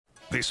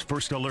This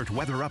First Alert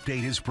weather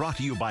update is brought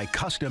to you by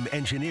Custom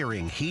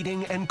Engineering,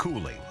 Heating and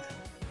Cooling.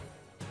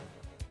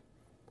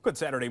 Good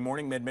Saturday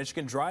morning,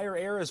 mid-Michigan. Drier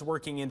air is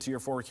working into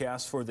your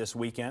forecast for this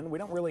weekend. We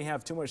don't really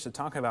have too much to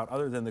talk about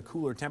other than the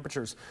cooler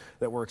temperatures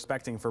that we're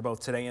expecting for both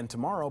today and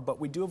tomorrow, but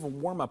we do have a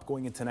warm-up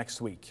going into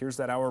next week. Here's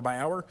that hour by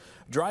hour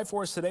drive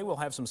for us today. We'll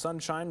have some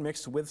sunshine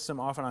mixed with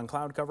some off and on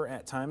cloud cover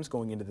at times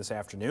going into this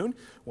afternoon.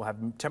 We'll have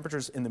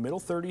temperatures in the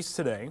middle 30s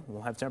today.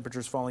 We'll have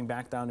temperatures falling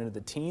back down into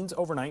the teens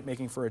overnight,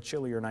 making for a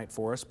chillier night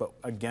for us, but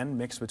again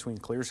mixed between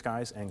clear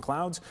skies and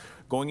clouds.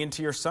 Going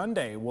into your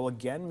Sunday, we'll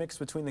again mix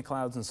between the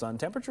clouds and sun.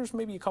 Temperatures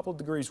maybe a couple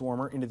degrees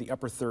warmer into the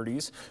upper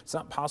 30s. It's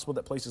not possible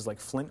that places like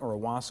Flint or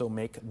Owasso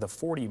make the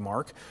 40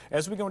 mark.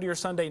 As we go into your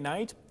Sunday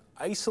night,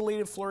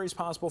 isolated flurries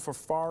possible for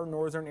far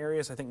northern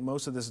areas. I think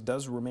most of this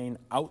does remain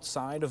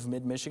outside of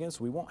mid-Michigan,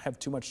 so we won't have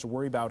too much to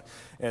worry about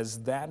as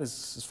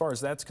far as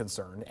that's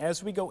concerned.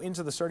 As we go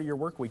into the start of your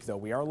work week, though,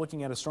 we are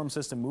looking at a storm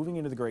system moving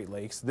into the Great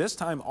Lakes. This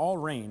time all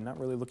rain, not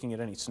really looking at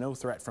any snow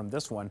threat from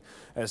this one,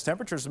 as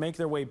temperatures make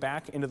their way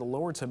back into the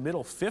lower to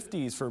middle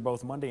 50s for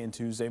both Monday and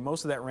Tuesday.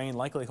 Most of that rain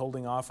likely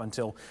holding off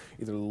until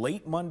either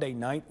late Monday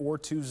night or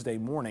Tuesday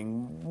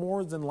morning.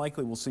 More than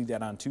likely we'll see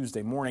that on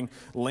Tuesday morning,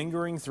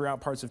 lingering throughout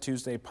parts of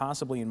Tuesday,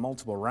 possibly in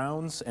multiple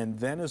rounds, and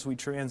then as we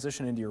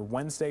transition into your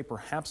Wednesday,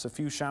 perhaps a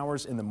few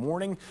showers in the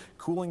morning,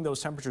 cooling those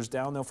temperatures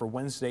down though for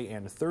Wednesday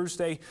and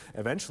Thursday.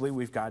 Eventually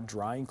we've got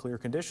dry and clear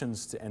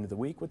conditions to end of the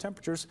week with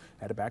temperatures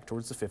headed back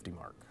towards the 50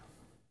 mark.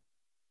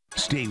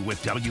 Stay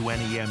with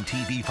WNEM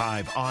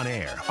TV5 on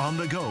air, on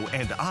the go,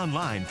 and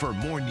online for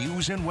more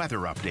news and weather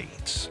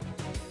updates.